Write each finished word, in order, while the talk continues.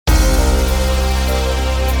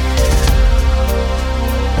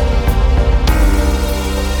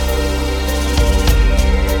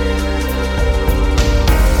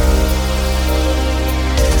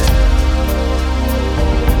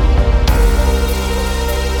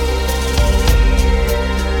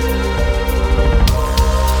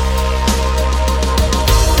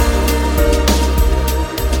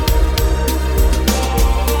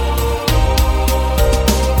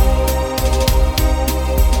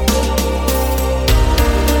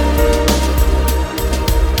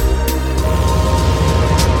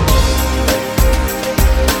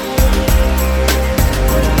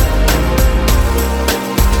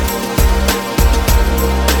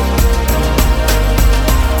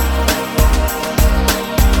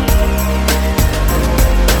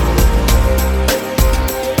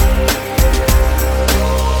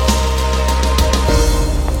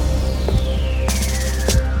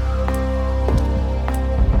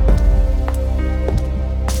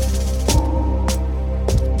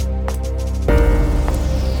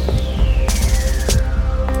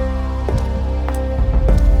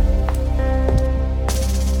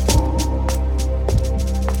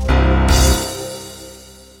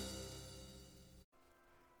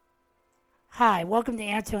Hi, welcome to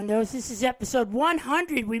Anton Knows. This is episode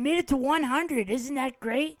 100. We made it to 100. Isn't that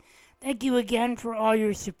great? Thank you again for all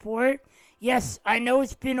your support. Yes, I know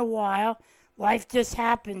it's been a while. Life just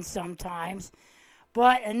happens sometimes.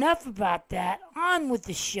 But enough about that. On with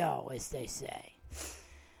the show, as they say.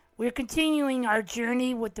 We're continuing our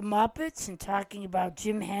journey with the Muppets and talking about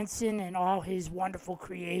Jim Henson and all his wonderful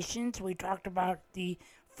creations. We talked about the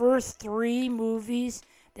first three movies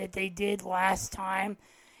that they did last time.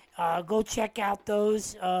 Go check out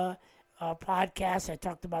those podcasts. I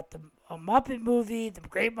talked about the Muppet movie, the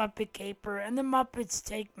Great Muppet Caper, and the Muppets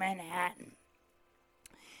Take Manhattan.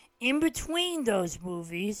 In between those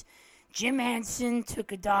movies, Jim Henson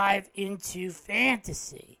took a dive into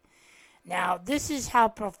fantasy. Now, this is how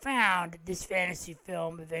profound this fantasy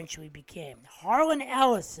film eventually became. Harlan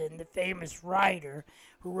Ellison, the famous writer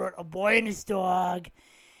who wrote A Boy and His Dog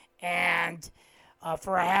and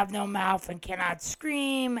For I Have No Mouth and Cannot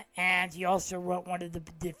Scream, and he also wrote one of the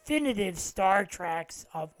definitive Star Treks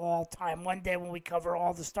of all time. One day when we cover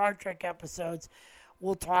all the Star Trek episodes,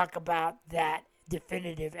 we'll talk about that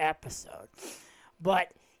definitive episode. But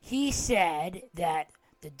he said that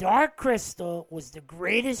The Dark Crystal was the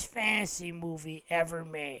greatest fantasy movie ever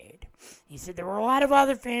made. He said there were a lot of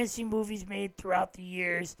other fantasy movies made throughout the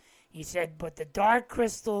years. He said, but The Dark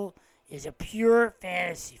Crystal is a pure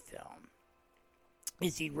fantasy film.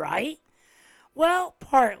 Is he right? Well,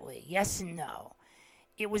 partly, yes and no.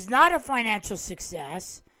 It was not a financial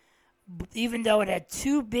success, even though it had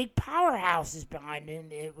two big powerhouses behind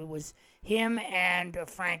it. It was him and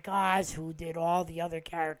Frank Oz, who did all the other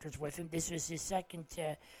characters with him. This was his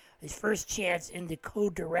first chance in the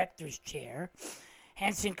co-director's chair.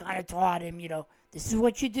 Henson kind of taught him, this is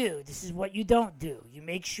what you do. This is what you don't do. You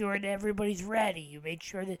make sure that everybody's ready. You make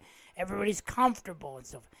sure that everybody's comfortable and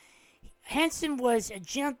stuff. Henson was a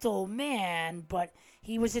gentle man, but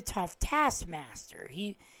he was a tough taskmaster.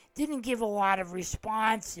 He didn't give a lot of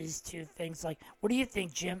responses to things like, what do you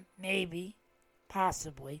think, Jim? Maybe,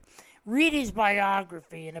 possibly. Read his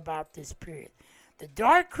biography in about this period. The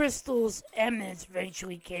Dark Crystal's eminence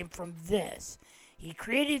eventually came from this. He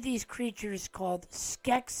created these creatures called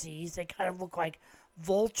Skeksis. They kind of look like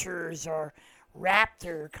vultures or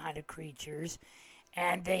raptor kind of creatures.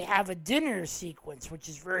 And they have a dinner sequence, which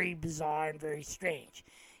is very bizarre and very strange.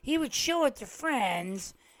 He would show it to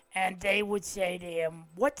friends, and they would say to him,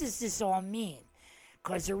 what does this all mean?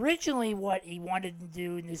 Because originally what he wanted to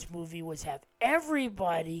do in this movie was have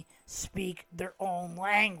everybody speak their own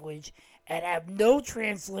language and have no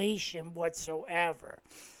translation whatsoever.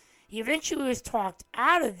 He eventually was talked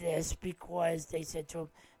out of this because they said to him,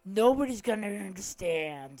 nobody's going to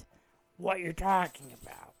understand what you're talking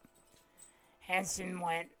about. Henson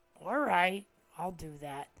went, all right, I'll do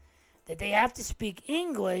that. That they have to speak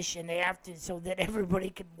English, and they have to, so that everybody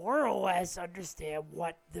can more or less understand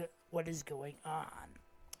what is going on.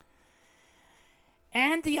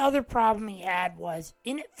 And the other problem he had was,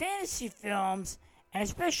 in fantasy films, and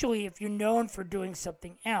especially if you're known for doing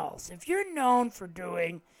something else, if you're known for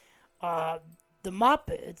doing the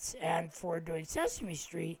Muppets and for doing Sesame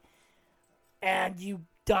Street, and you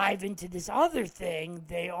dive into this other thing,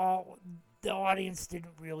 the audience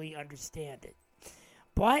didn't really understand it.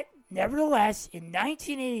 But, nevertheless, in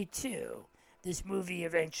 1982, this movie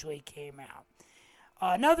eventually came out.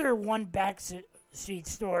 Another one backstreet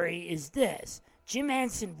story is this. Jim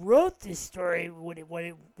Henson wrote this story when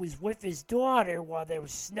it was with his daughter while they were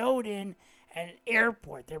snowed in at an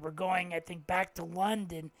airport. They were going, I think, back to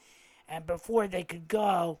London, and before they could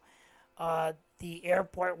go, the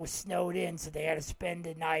airport was snowed in, so they had to spend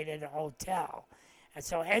the night at a hotel. And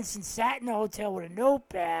so Henson sat in the hotel with a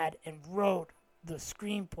notepad and wrote the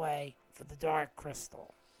screenplay for The Dark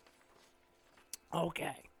Crystal.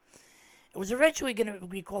 Okay. It was eventually going to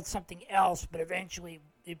be called something else, but eventually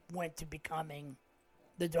it went to becoming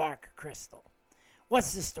The Dark Crystal.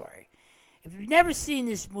 What's the story? If you've never seen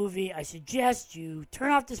this movie, I suggest you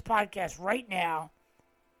turn off this podcast right now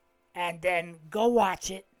and then go watch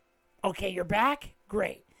it. Okay, you're back?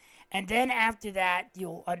 Great. And then after that,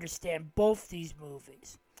 you'll understand both these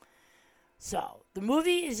movies. So, the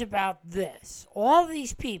movie is about this. All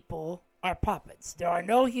these people are puppets. There are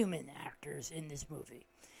no human actors in this movie.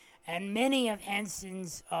 And many of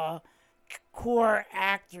Henson's core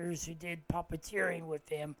actors who did puppeteering with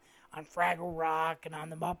him on Fraggle Rock and on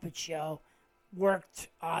The Muppet Show worked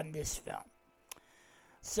on this film.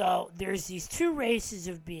 So, there's these two races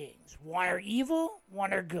of beings. One are evil,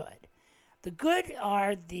 one are good. The good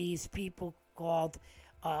are these people called,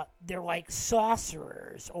 they're like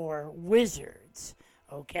sorcerers or wizards,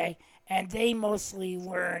 okay? And they mostly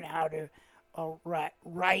learn how to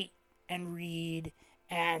write and read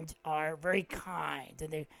and are very kind,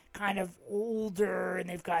 and they're kind of older,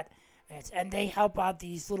 and and they help out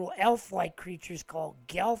these little elf-like creatures called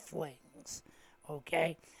gelflings.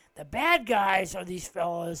 Okay, the bad guys are these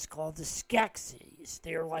fellas called the Skeksis.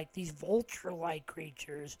 They're like these vulture-like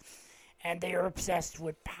creatures, and they are obsessed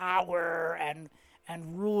with power and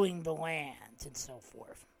ruling the land and so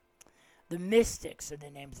forth. The Mystics are the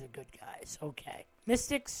names of the good guys. Okay,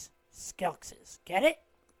 Mystics, Skeksis. Get it?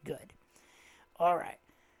 Good. All right.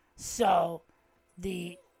 So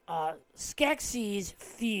the Skeksis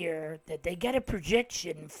fear that they get a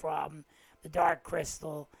prediction from the Dark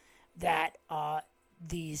Crystal that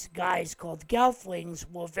these guys called Gelflings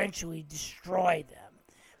will eventually destroy them.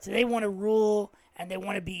 So they want to rule and they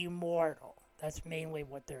want to be immortal. That's mainly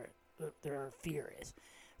what their fear is.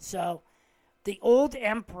 So the old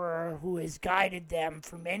emperor who has guided them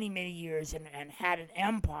for many, many years and had an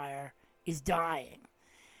empire is dying.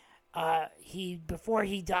 Before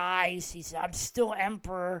he dies, he says, "I'm still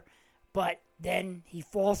emperor," but then he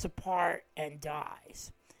falls apart and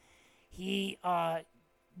dies.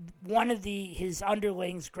 One of his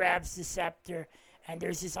underlings grabs the scepter, and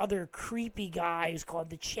there's this other creepy guy who's called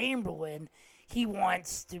the Chamberlain. He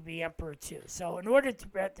wants to be emperor too. So in order to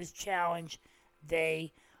get this challenge,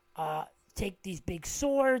 they take these big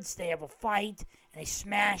swords, they have a fight, and they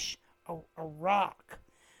smash a rock.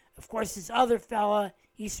 Of course, this other fella,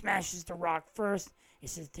 he smashes the rock first. He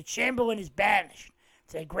says the Chamberlain is banished.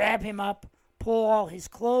 So they grab him up, pull all his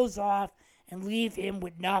clothes off, and leave him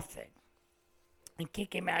with nothing, and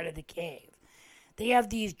kick him out of the cave. They have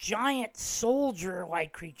these giant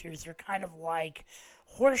soldier-like creatures. They're kind of like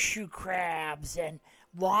horseshoe crabs and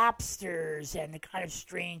lobsters and the kind of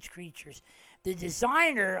strange creatures. The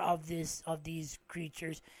designer of these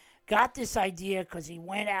creatures got this idea because he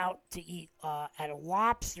went out to eat at a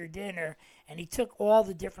lobster dinner, and he took all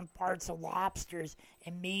the different parts of lobsters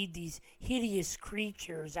and made these hideous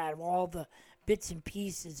creatures out of all the bits and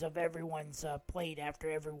pieces of everyone's plate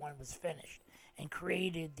after everyone was finished, and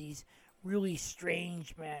created these really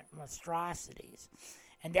strange monstrosities.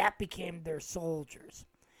 And that became their soldiers.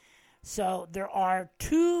 So there are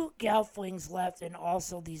 2 Gelflings left and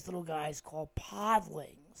also these little guys called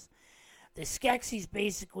Podlings. The Skeksis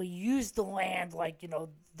basically use the land like,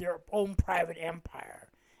 their own private empire.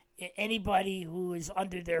 Anybody who is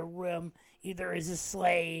under their rim either is a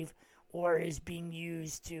slave or is being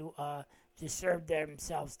used to serve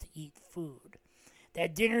themselves to eat food.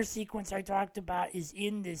 That dinner sequence I talked about is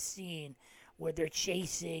in this scene where they're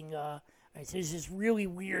chasing. There's this really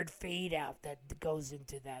weird fade out that goes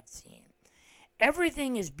into that scene.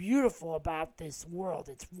 Everything is beautiful about this world.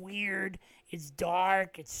 It's weird, it's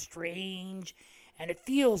dark, it's strange, and it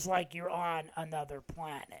feels like you're on another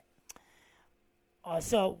planet.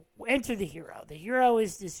 So enter the hero. The hero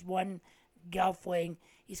is this one Gelfling.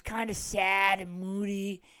 He's kind of sad and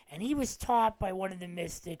moody, and he was taught by one of the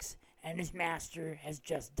mystics, and his master has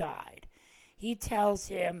just died. He tells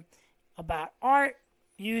him about art,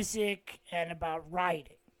 music, and about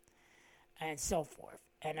writing, and so forth,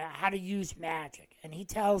 and how to use magic. And he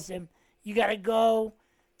tells him, you got to go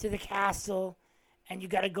to the castle, and you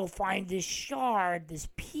got to go find this shard, this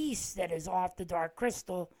piece that is off the Dark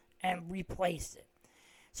Crystal, and replace it.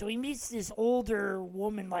 So he meets this older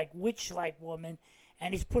woman, like witch-like woman,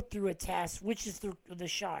 and he's put through a test, which is the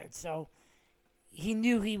shard. So he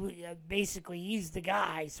knew basically he's the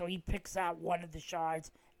guy, so he picks out one of the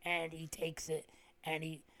shards, and he takes it, and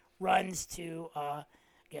he runs to,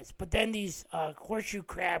 but then these horseshoe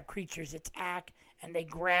crab creatures attack, and they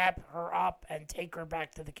grab her up and take her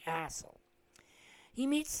back to the castle. He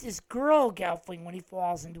meets this girl Gelfling when he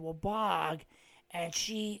falls into a bog, and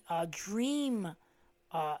she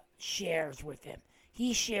shares with him.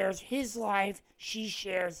 He shares his life, she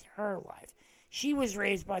shares her life. She was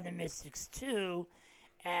raised by the mystics too,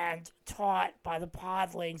 and taught by the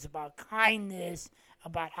Podlings about kindness,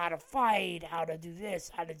 about how to fight, how to do this,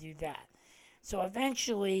 how to do that. So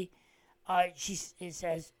eventually, she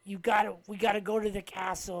says, we gotta go to the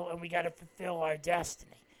castle and we gotta fulfill our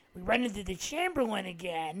destiny. We run into the Chamberlain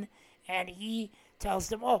again, and he tells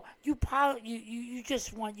them, "Oh, you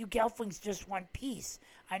Gelflings just want peace.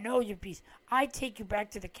 I know your peace. I take you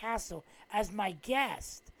back to the castle as my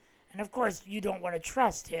guest." And of course, you don't want to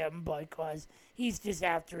trust him because he's just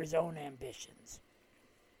after his own ambitions.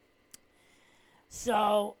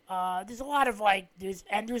 So there's a lot of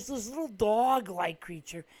there's this little dog-like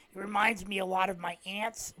creature. It reminds me a lot of my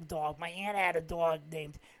aunt's dog. My aunt had a dog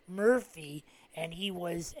named Murphy, and he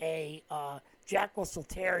was a Jack Russell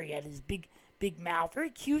Terrier. He had his big mouth, very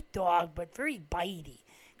cute dog, but very bitey,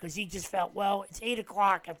 because he just felt, well, it's 8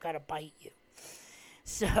 o'clock, I've got to bite you.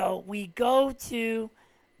 So we go to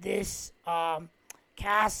this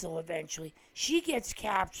castle eventually. She gets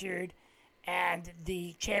captured, and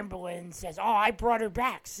the Chamberlain says, "Oh, I brought her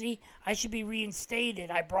back. See, I should be reinstated.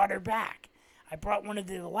 I brought her back. I brought one of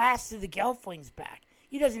the last of the Gelflings back."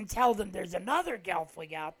 He doesn't tell them there's another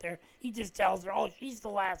Gelfling out there. He just tells her, "Oh, she's the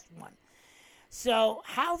last one." So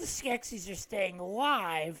how the Skeksis are staying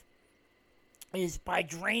alive is by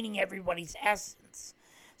draining everybody's essence.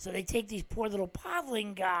 So they take these poor little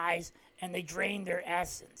podling guys and they drain their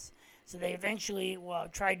essence. So they eventually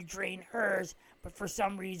try to drain hers, but for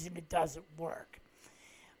some reason it doesn't work.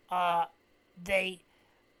 They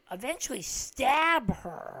eventually stab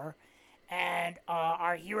her, and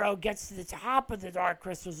our hero gets to the top of the Dark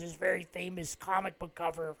Crystals. This very famous comic book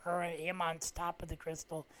cover of her and him on top of the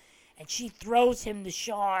crystal. And she throws him the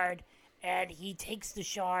shard, and he takes the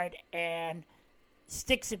shard and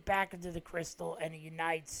sticks it back into the crystal, and it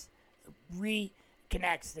unites,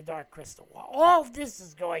 reconnects the Dark Crystal. While all of this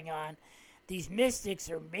is going on, these mystics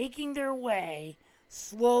are making their way,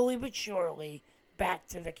 slowly but surely, back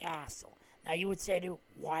to the castle. Now you would say,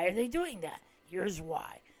 why are they doing that? Here's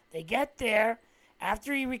why. They get there,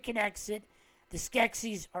 after he reconnects it, the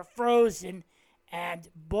Skeksis are frozen, and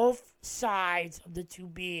both sides of the two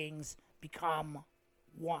beings become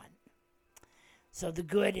one. So the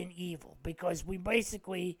good and evil, because we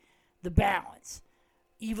basically, the balance.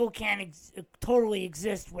 Evil can't totally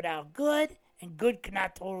exist without good, and good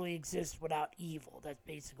cannot totally exist without evil. That's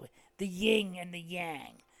basically the yin and the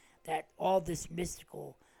yang, that all this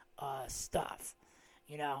mystical stuff,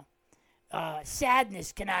 you know.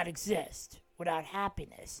 Sadness cannot exist without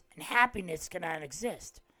happiness, and happiness cannot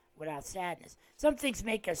exist without sadness. Some things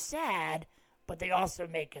make us sad, but they also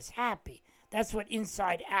make us happy. That's what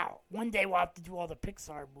Inside Out. One day we'll have to do all the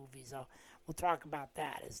Pixar movies. We'll talk about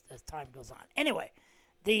that as time goes on. Anyway,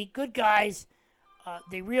 the good guys,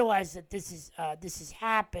 they realize that this has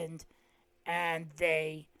happened, and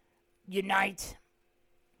they unite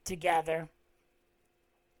together.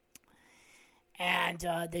 And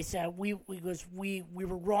they said we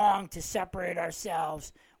were wrong to separate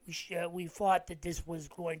ourselves. We thought that this was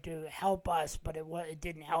going to help us, but it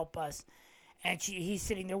didn't help us. And he's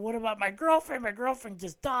sitting there, "What about my girlfriend? My girlfriend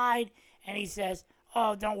just died." And he says,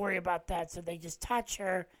 "Oh, don't worry about that." So they just touch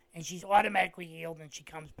her, and she's automatically healed, and she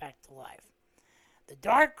comes back to life. The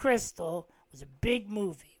Dark Crystal was a big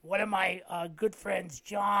movie. One of my good friends,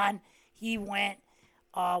 John, he went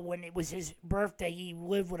when it was his birthday. He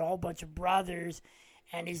lived with a whole bunch of brothers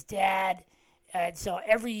and his dad. And so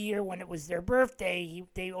every year when it was their birthday,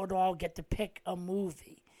 they would all get to pick a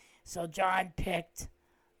movie. So John picked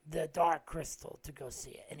The Dark Crystal to go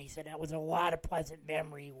see it. And he said that was a lot of pleasant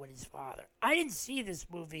memory with his father. I didn't see this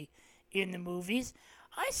movie in the movies.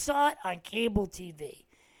 I saw it on cable TV.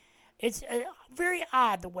 It's very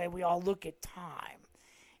odd the way we all look at time.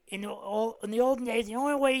 In the olden days, the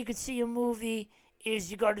only way you could see a movie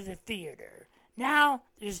is you go to the theater. Now,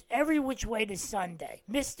 there's every which way to Sunday.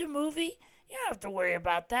 Missed a movie? You don't have to worry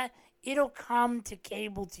about that. It'll come to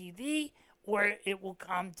cable TV or it will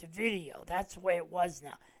come to video. That's the way it was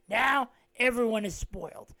now. Now, everyone is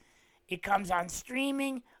spoiled. It comes on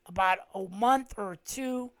streaming about a month or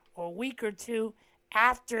two or a week or two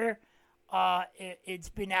after it's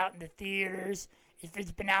been out in the theaters. If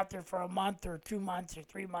it's been out there for a month or 2 months or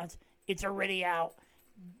 3 months, it's already out,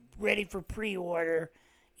 ready for pre-order,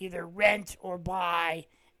 either rent or buy,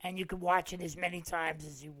 and you can watch it as many times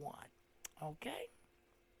as you want. Okay.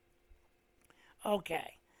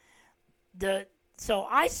 So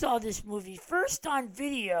I saw this movie first on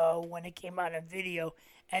video when it came out on video,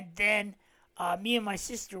 and then me and my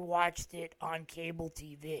sister watched it on cable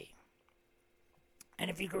TV. And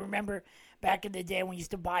if you can remember back in the day when you used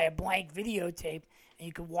to buy a blank videotape and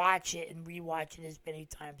you could watch it and rewatch it as many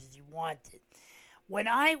times as you wanted. When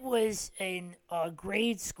I was in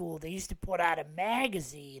grade school, they used to put out a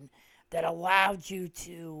magazine that allowed you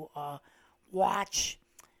to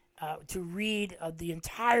read the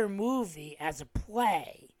entire movie as a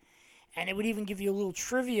play. And it would even give you a little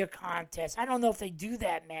trivia contest. I don't know if they do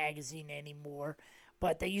that magazine anymore,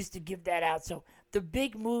 but they used to give that out. So the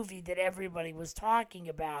big movie that everybody was talking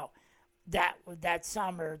about that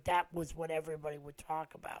summer, that was what everybody would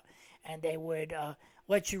talk about. And they would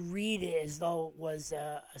let you read it as though it was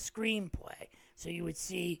a screenplay. So you would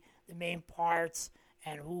see the main parts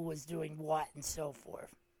and who was doing what and so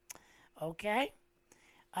forth. Okay?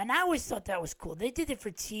 And I always thought that was cool. They did it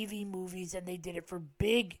for TV movies and they did it for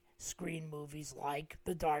big screen movies like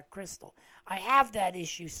The Dark Crystal. I have that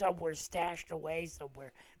issue somewhere stashed away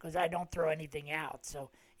somewhere because I don't throw anything out.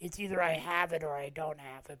 So it's either I have it or I don't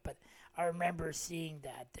have it. But I remember seeing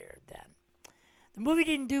that there then. The movie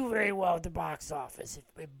didn't do very well at the box office.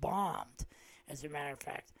 It bombed, as a matter of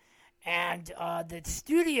fact. And the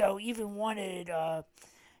studio even wanted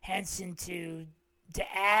Henson to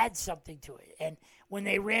add something to it. And when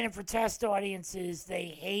they ran it for test audiences, they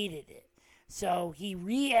hated it. So he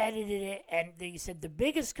re-edited it, and they said the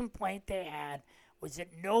biggest complaint they had was that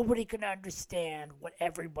nobody could understand what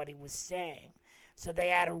everybody was saying. So they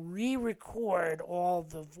had to re-record all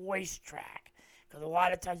the voice track. Because a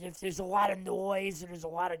lot of times, if there's a lot of noise and there's a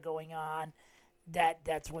lot of going on,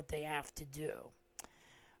 that's what they have to do.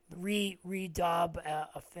 Redub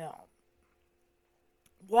a film.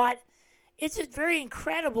 It's a very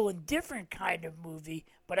incredible and different kind of movie,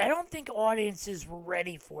 but I don't think audiences were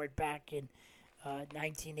ready for it back in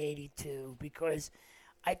 1982, because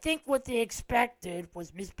I think what they expected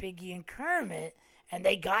was Miss Piggy and Kermit, and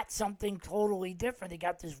they got something totally different. They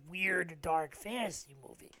got this weird, dark fantasy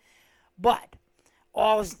movie. But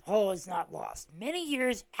all is not lost. Many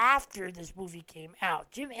years after this movie came out,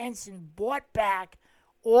 Jim Henson bought back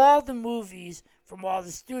all the movies from all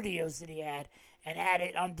the studios that he had and had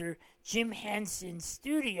it under Jim Henson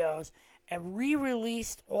Studios and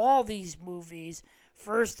re-released all these movies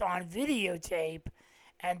first on videotape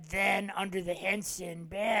and then under the Henson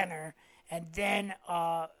banner and then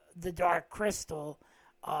the Dark Crystal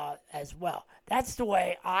as well. That's the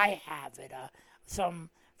way I have it. Some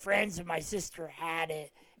friends of my sister had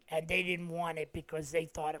it and they didn't want it because they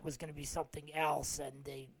thought it was going to be something else, and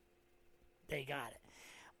they got it.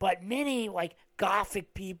 But many, like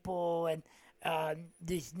Gothic people and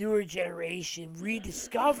this newer generation,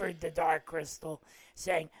 rediscovered the Dark Crystal,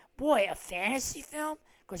 saying, boy, a fantasy film?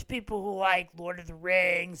 Because people who like Lord of the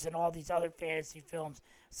Rings and all these other fantasy films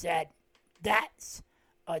said, that's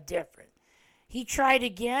different. He tried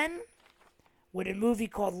again with a movie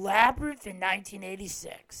called Labyrinth in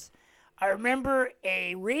 1986. I remember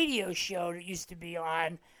a radio show that used to be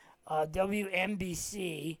on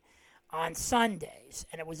WNBC on Sundays,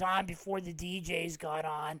 and it was on before the DJs got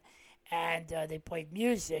on, and they played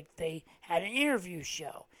music. They had an interview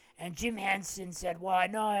show, and Jim Henson said, well, I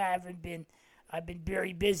know I've been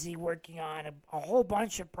very busy working on a whole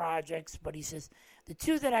bunch of projects, but he says, the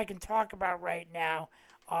two that I can talk about right now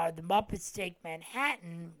are The Muppets Take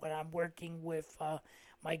Manhattan, when I'm working with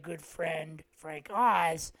my good friend Frank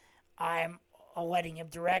Oz. I'm letting him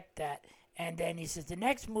direct that. And then he says the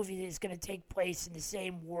next movie is going to take place in the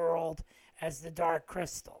same world as The Dark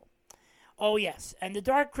Crystal. Oh, yes. And The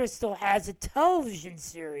Dark Crystal has a television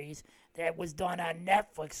series that was done on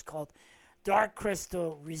Netflix called Dark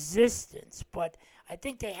Crystal Resistance. But I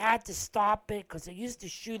think they had to stop it because they used to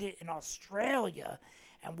shoot it in Australia.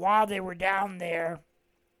 And while they were down there,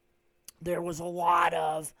 there was a lot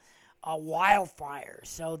of wildfires.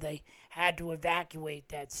 So they had to evacuate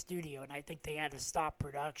that studio. And I think they had to stop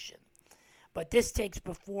production. But this takes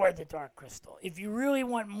before The Dark Crystal. If you really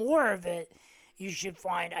want more of it, you should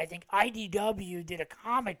find, I think IDW did a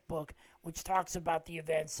comic book which talks about the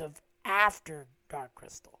events of after Dark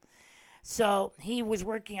Crystal. So he was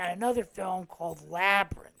working on another film called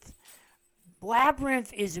Labyrinth.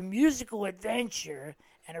 Labyrinth is a musical adventure,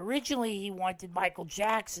 and originally he wanted Michael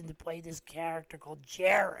Jackson to play this character called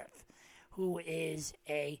Jareth, who is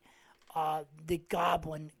the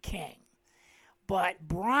Goblin King. But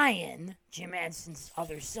Brian, Jim Henson's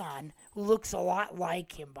other son, who looks a lot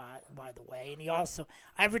like him, by the way, and he also,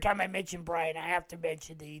 every time I mention Brian, I have to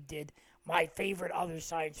mention that he did my favorite other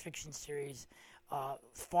science fiction series,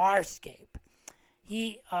 Farscape.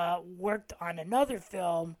 He worked on another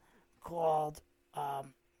film called,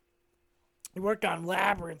 he worked on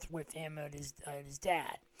Labyrinth with him and his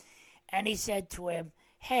dad. And he said to him,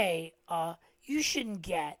 hey, you shouldn't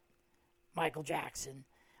get Michael Jackson.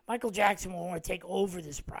 Michael Jackson will want to take over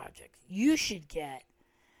this project. You should get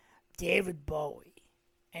David Bowie.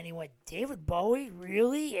 And he went, David Bowie?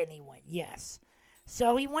 Really? And he went, yes.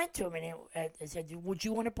 So he went to him and said, would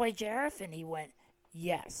you want to play Jareth? And he went,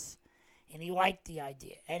 yes. And he liked the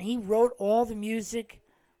idea. And he wrote all the music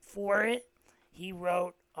for it. He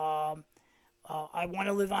wrote I Want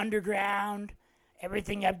to Live Underground,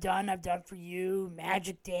 Everything I've Done for You,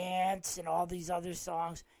 Magic Dance, and all these other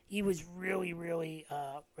songs. He was really, really...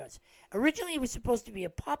 originally, he was supposed to be a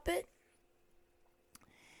puppet,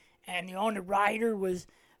 and the owner writer was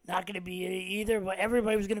not going to be either, but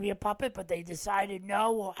everybody was going to be a puppet, but they decided,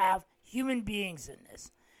 no, we'll have human beings in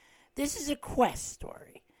this. This is a quest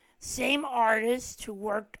story. Same artist who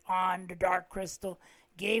worked on The Dark Crystal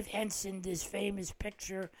gave Henson this famous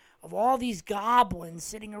picture of all these goblins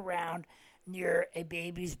sitting around near a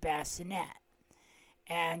baby's bassinet.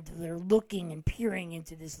 And they're looking and peering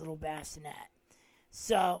into this little bassinet.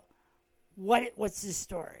 So, what's this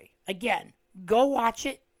story? Again, Go watch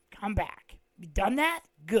it, come back. You done that?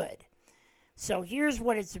 Good. So here's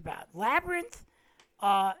what it's about. Labyrinth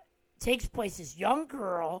takes place, this young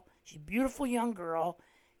girl, she's a beautiful young girl.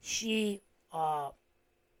 She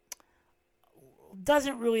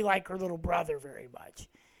doesn't really like her little brother very much.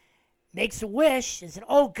 Makes a wish and said,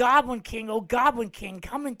 oh, Goblin King,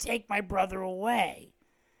 come and take my brother away.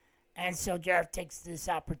 And so Jareth takes this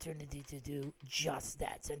opportunity to do just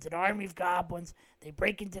that. Sends an army of goblins. They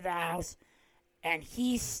break into the house, and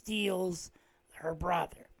he steals her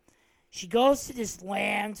brother. She goes to this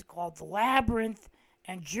land called the Labyrinth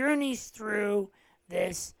and journeys through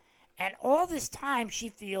this. And all this time, she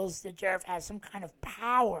feels that Jareth has some kind of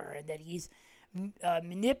power and that he's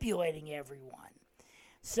manipulating everyone.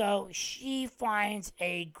 So she finds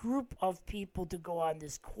a group of people to go on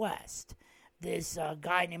this quest. This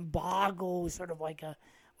guy named Boggle, sort of like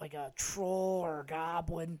a troll or a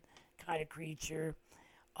goblin kind of creature.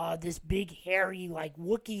 This big hairy like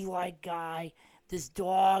Wookiee-like guy. This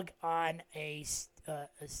dog on a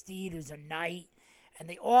steed who's a knight, and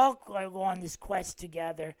they all go on this quest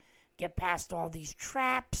together. Get past all these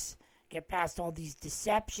traps. Get past all these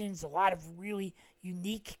deceptions. A lot of really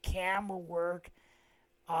unique camera work.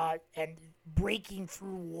 And breaking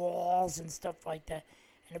through walls and stuff like that.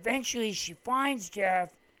 And eventually she finds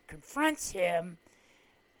Jareth, confronts him,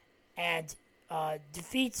 and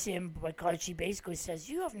defeats him because she basically says,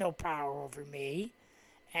 you have no power over me.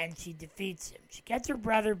 And she defeats him. She gets her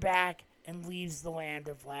brother back and leaves the land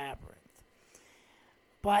of Labyrinth.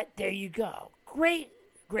 But there you go. Great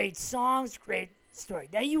songs, great story.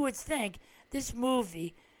 Now you would think this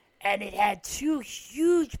movie, and it had two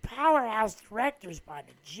huge powerhouse directors behind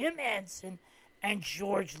it, Jim Henson and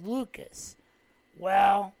George Lucas.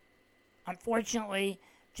 Well, unfortunately,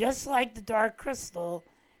 just like The Dark Crystal,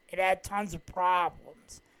 it had tons of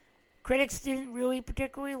problems. Critics didn't really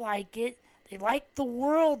particularly like it. They liked the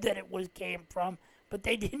world that it came from, but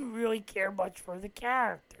they didn't really care much for the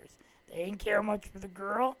characters. They didn't care much for the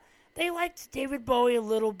girl. They liked David Bowie a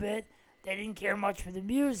little bit. They didn't care much for the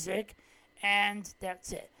music, and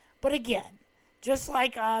that's it. But again, just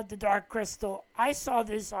like The Dark Crystal, I saw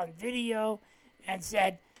this on video and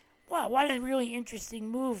said, wow, what a really interesting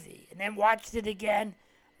movie. And then watched it again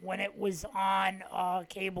when it was on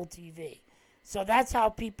cable TV. So that's how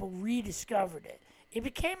people rediscovered it. It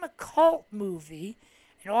became a cult movie,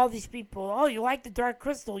 and all these people, oh, you like The Dark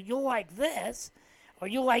Crystal, you'll like this. Or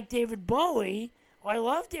you like David Bowie. Oh, I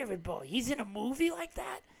love David Bowie. He's in a movie like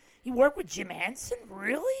that? He worked with Jim Henson?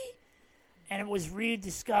 Really? And it was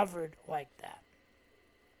rediscovered like that.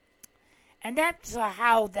 And that's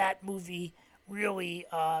how that movie really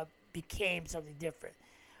became something different.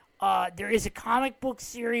 There is a comic book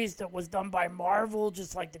series that was done by Marvel,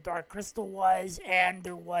 just like The Dark Crystal was, and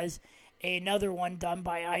there was another one done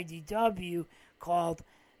by IDW called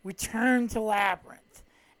Return to Labyrinth.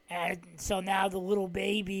 And so now the little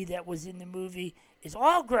baby that was in the movie is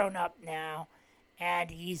all grown up now,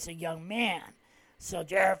 and he's a young man. So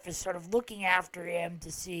Jareth is sort of looking after him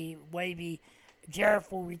to see maybe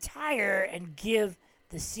Jareth will retire and give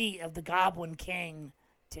the seat of the Goblin King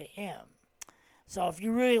to him. So if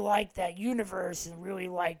you really like that universe and really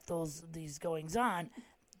like these goings on,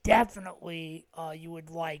 definitely you would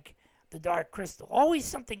like The Dark Crystal. Always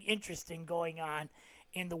something interesting going on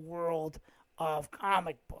in the world of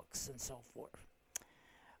comic books and so forth.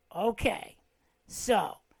 Okay,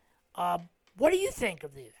 so what do you think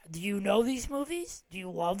of these? Do you know these movies? Do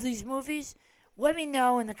you love these movies? Let me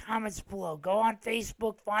know in the comments below. Go on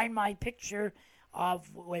Facebook, find my picture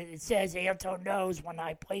of what it says Anton Knows when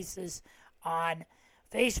I place this on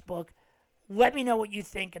Facebook. Let me know what you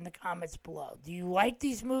think in the comments below. Do you like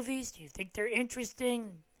these movies? Do you think they're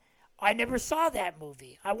interesting? I never saw that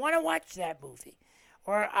movie. I want to watch that movie.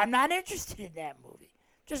 Or I'm not interested in that movie.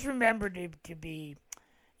 Just remember to be,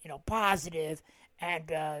 positive,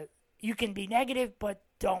 and you can be negative, but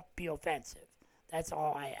don't be offensive. That's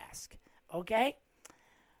all I ask. Okay?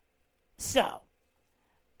 So,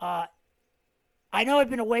 I know I've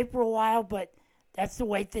been away for a while, but that's the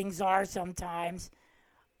way things are sometimes.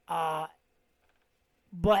 But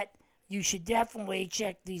you should definitely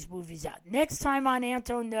check these movies out. Next time on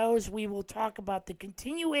Anton Knows, we will talk about the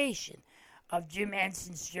continuation of Jim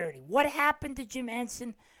Henson's journey. What happened to Jim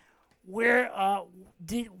Henson? What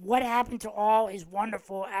happened to all his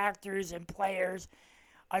wonderful actors and players?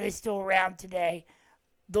 Are they still around today?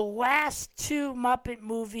 The last two Muppet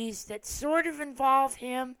movies that sort of involve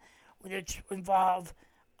him, which involve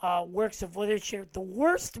works of literature, the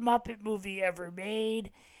worst Muppet movie ever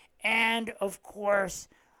made, and, of course,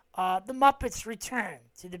 The Muppets Return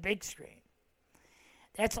to the big screen.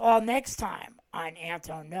 That's all next time on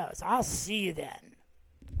Anton Knows. I'll see you then.